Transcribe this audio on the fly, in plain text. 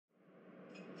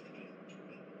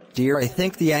Dear, I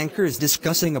think the anchor is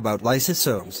discussing about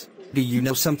lysosomes. Do you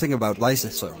know something about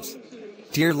lysosomes?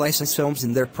 Dear, lysosomes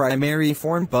in their primary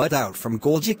form bud out from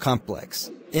Golgi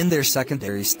complex. In their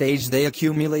secondary stage they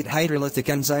accumulate hydrolytic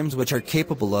enzymes which are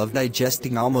capable of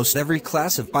digesting almost every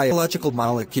class of biological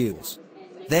molecules.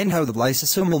 Then how the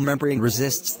lysosomal membrane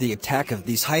resists the attack of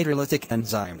these hydrolytic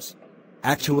enzymes.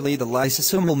 Actually, the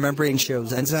lysosomal membrane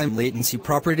shows enzyme latency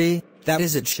property, that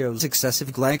is, it shows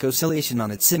excessive glycosylation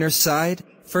on its inner side.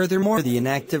 Furthermore, the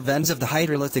inactive ends of the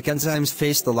hydrolytic enzymes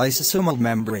face the lysosomal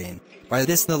membrane. By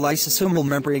this, the lysosomal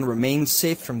membrane remains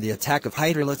safe from the attack of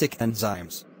hydrolytic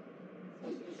enzymes.